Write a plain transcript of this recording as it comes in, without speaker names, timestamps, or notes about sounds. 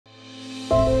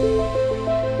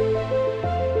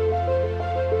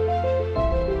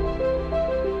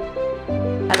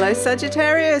Hello,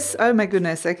 Sagittarius. Oh my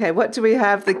goodness. Okay, what do we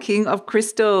have? The King of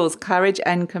Crystals, courage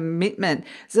and commitment.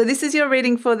 So this is your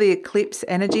reading for the eclipse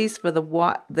energies, for the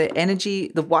wild energy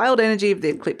of the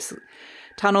eclipse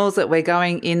tunnels that we're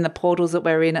going in, the portals that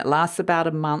we're in. It lasts about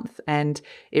a month, and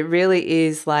it really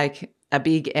is like a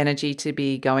big energy to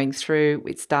be going through.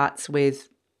 It starts with,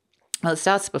 well, it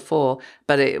starts before,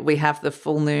 but we have the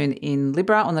full moon in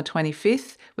Libra on the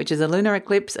 25th, which is a lunar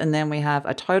eclipse, and then we have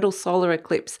a total solar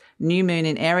eclipse, new moon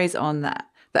in Aries on the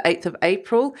 8th of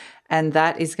April, and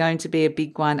that is going to be a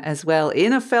big one as well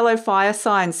in a fellow fire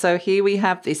sign. So here we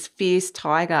have this fierce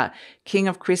tiger, King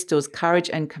of Crystals, courage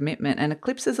and commitment. And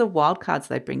eclipses are wild cards.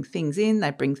 They bring things in,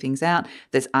 they bring things out.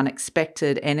 There's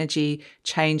unexpected energy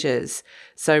changes,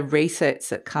 so resets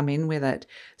that come in with it.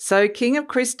 So King of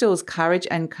Crystals, courage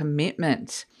and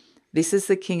commitment. This is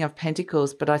the King of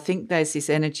Pentacles, but I think there's this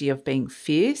energy of being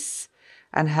fierce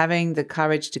and having the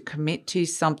courage to commit to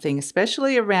something,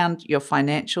 especially around your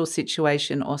financial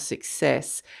situation or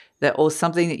success, or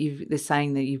something that they're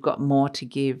saying that you've got more to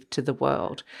give to the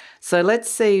world. So let's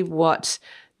see what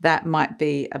that might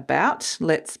be about.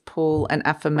 Let's pull an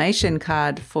affirmation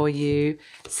card for you,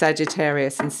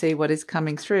 Sagittarius, and see what is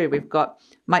coming through. We've got,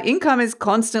 my income is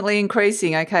constantly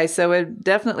increasing. Okay, so we're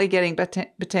definitely getting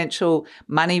potential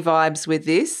money vibes with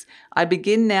this. I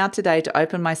begin now today to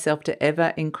open myself to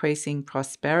ever increasing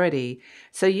prosperity.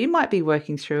 So you might be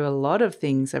working through a lot of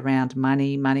things around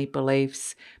money, money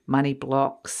beliefs, money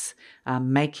blocks,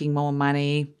 making more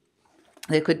money.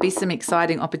 There could be some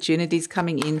exciting opportunities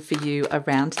coming in for you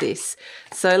around this.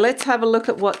 So let's have a look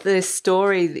at what the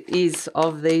story is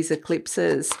of these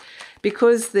eclipses.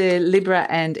 Because the Libra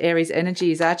and Aries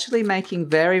energy is actually making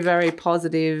very, very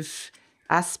positive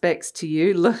aspects to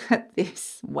you. Look at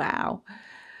this. Wow.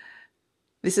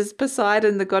 This is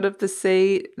Poseidon, the god of the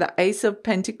sea, the Ace of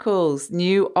Pentacles,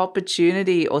 new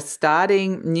opportunity or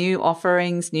starting new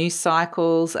offerings, new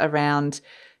cycles around.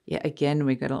 Yeah, again,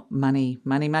 we got money.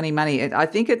 I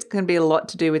think it can be a lot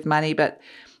to do with money, but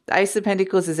the Ace of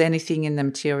Pentacles is anything in the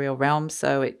material realm.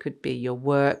 So it could be your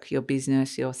work, your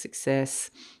business, your success.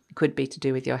 It could be to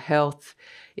do with your health.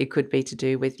 It could be to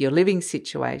do with your living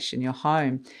situation, your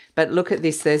home. But look at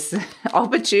this. There's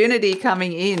opportunity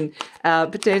coming in,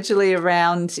 potentially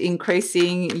around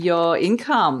increasing your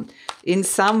income in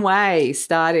some way,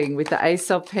 starting with the Ace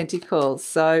of Pentacles.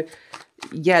 So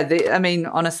yeah, I mean,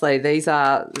 honestly, these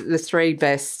are the three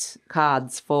best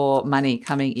cards for money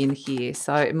coming in here.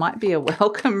 So it might be a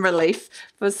welcome relief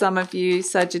for some of you,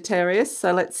 Sagittarius.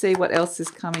 So let's see what else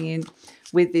is coming in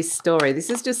with this story.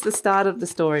 This is just the start of the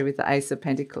story with the Ace of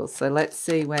Pentacles. So let's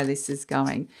see where this is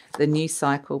going. The new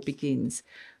cycle begins.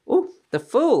 Oh, the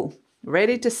Fool,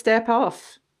 ready to step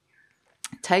off.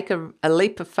 Take a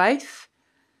leap of faith.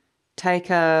 Take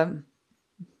a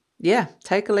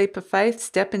leap of faith,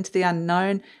 step into the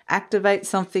unknown, activate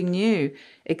something new,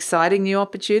 exciting new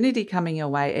opportunity coming your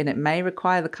way, and it may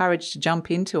require the courage to jump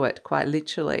into it, quite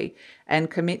literally, and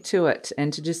commit to it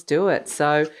and to just do it.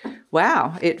 So,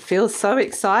 wow, it feels so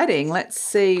exciting. Let's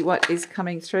see what is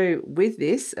coming through with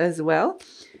this as well.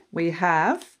 We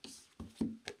have,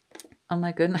 oh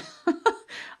my goodness,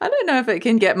 I don't know if it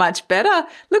can get much better.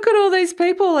 Look at all these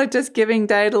people are just giving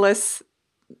Daedalus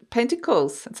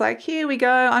Pentacles. It's like, here we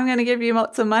go, I'm going to give you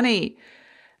lots of money.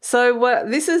 So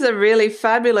this is a really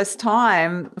fabulous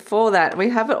time for that. We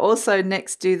have it also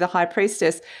next to the High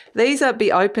Priestess. These are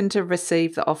be open to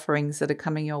receive the offerings that are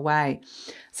coming your way.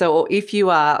 So if you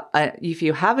have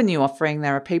a new offering,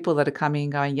 there are people that are coming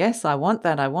and going, yes, I want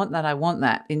that, I want that, I want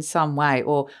that in some way,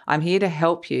 or I'm here to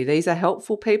help you. These are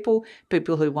helpful people,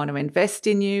 people who want to invest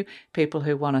in you, people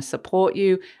who want to support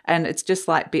you. And it's just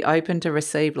like be open to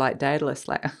receive, like Daedalus,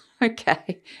 like,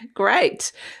 okay,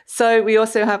 great. So we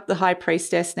also have the High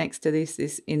Priestess next to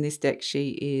this. In this deck,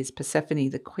 she is Persephone,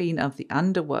 the queen of the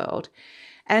underworld.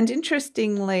 And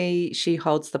interestingly, she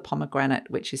holds the pomegranate,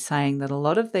 which is saying that a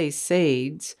lot of these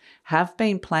seeds have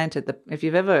been planted. If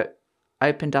you've ever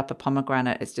opened up a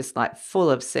pomegranate, it's just like full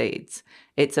of seeds.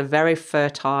 It's a very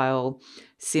fertile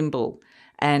symbol.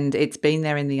 And it's been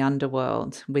there in the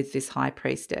underworld with this High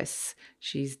Priestess.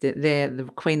 She's there, the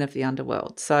queen of the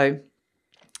underworld. So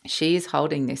she is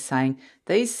holding this, saying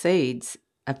these seeds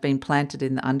have been planted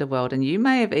in the underworld, and you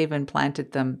may have even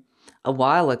planted them a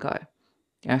while ago.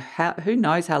 You know, who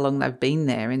knows how long they've been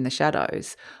there in the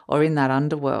shadows or in that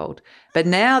underworld. But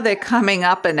now they're coming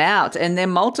up and out and they're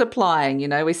multiplying. You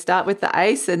know, we start with the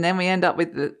Ace and then we end up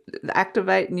with the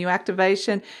new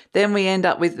activation. Then we end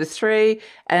up with the 3.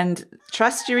 And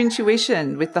trust your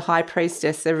intuition with the High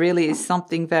Priestess. There really is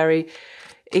something very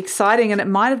exciting. And it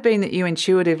might have been that you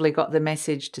intuitively got the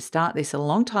message to start this a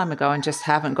long time ago and just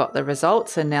haven't got the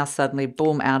results. And now suddenly,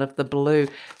 boom, out of the blue,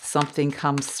 something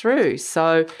comes through.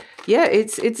 So yeah,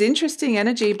 it's interesting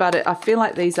energy, but I feel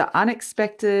like these are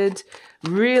unexpected,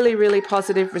 really, really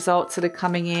positive results that are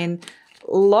coming in.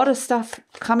 A lot of stuff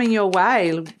coming your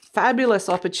way, fabulous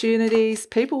opportunities.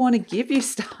 People want to give you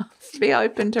stuff. Be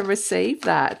open to receive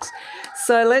that.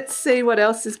 So let's see what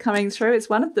else is coming through. It's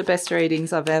one of the best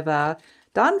readings I've ever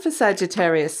done for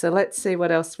Sagittarius. So let's see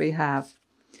what else we have.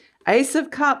 Ace of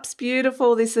Cups,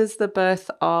 beautiful. This is the birth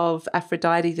of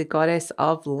Aphrodite, the goddess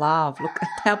of love. Look at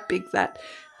how big that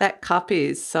cup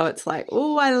is. So it's like,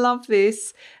 oh, I love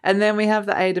this. And then we have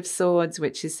the Eight of Swords,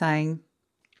 which is saying,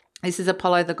 this is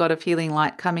Apollo, the god of healing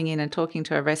light, coming in and talking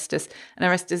to Orestes. And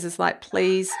Orestes is like,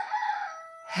 please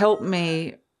help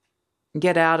me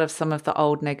get out of some of the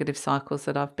old negative cycles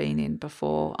that I've been in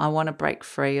before. I want to break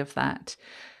free of that.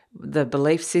 The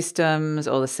belief systems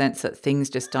or the sense that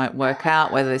things just don't work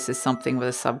out, whether this is something with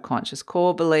a subconscious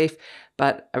core belief.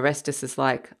 But Orestes is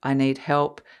like, I need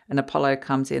help. And Apollo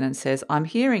comes in and says, I'm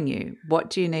hearing you. What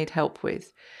do you need help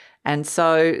with? And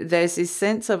so there's this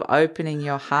sense of opening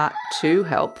your heart to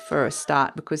help for a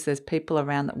start, because there's people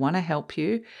around that want to help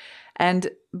you.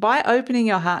 And by opening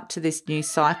your heart to this new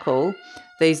cycle,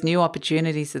 these new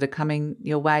opportunities that are coming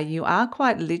your way, you are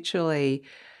quite literally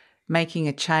making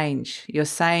a change. You're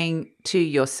saying to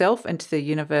yourself and to the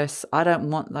universe, I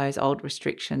don't want those old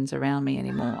restrictions around me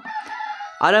anymore.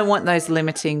 I don't want those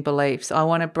limiting beliefs. I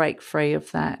want to break free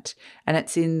of that. And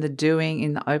it's in the doing,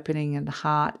 in the opening in the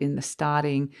heart, in the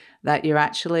starting, that you're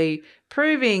actually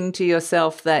proving to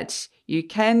yourself that you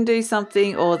can do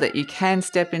something or that you can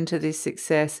step into this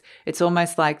success. It's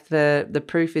almost like the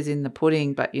proof is in the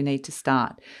pudding, but you need to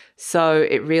start. So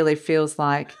it really feels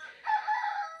like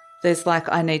there's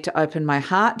like, I need to open my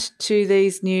heart to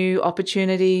these new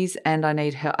opportunities, and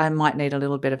I might need a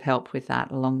little bit of help with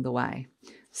that along the way.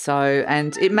 So,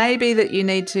 and it may be that you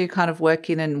need to kind of work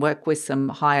with some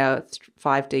higher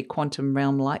 5D quantum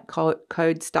realm light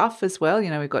code stuff as well. You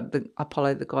know, we've got the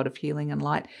Apollo, the god of healing and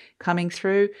light, coming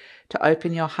through to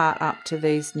open your heart up to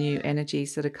these new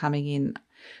energies that are coming in.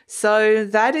 So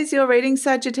that is your reading,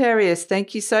 Sagittarius.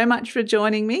 Thank you so much for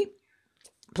joining me.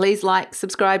 Please like,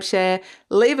 subscribe, share,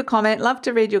 leave a comment. Love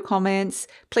to read your comments.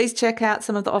 Please check out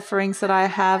some of the offerings that I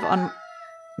have on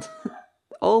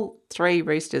all three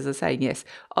roosters are saying yes.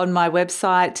 On my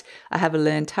website, I have a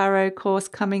Learn Tarot course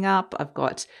coming up. I've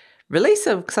got release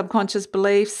of subconscious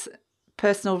beliefs,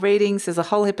 personal readings. There's a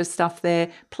whole heap of stuff there.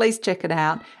 Please check it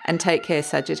out and take care,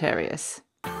 Sagittarius.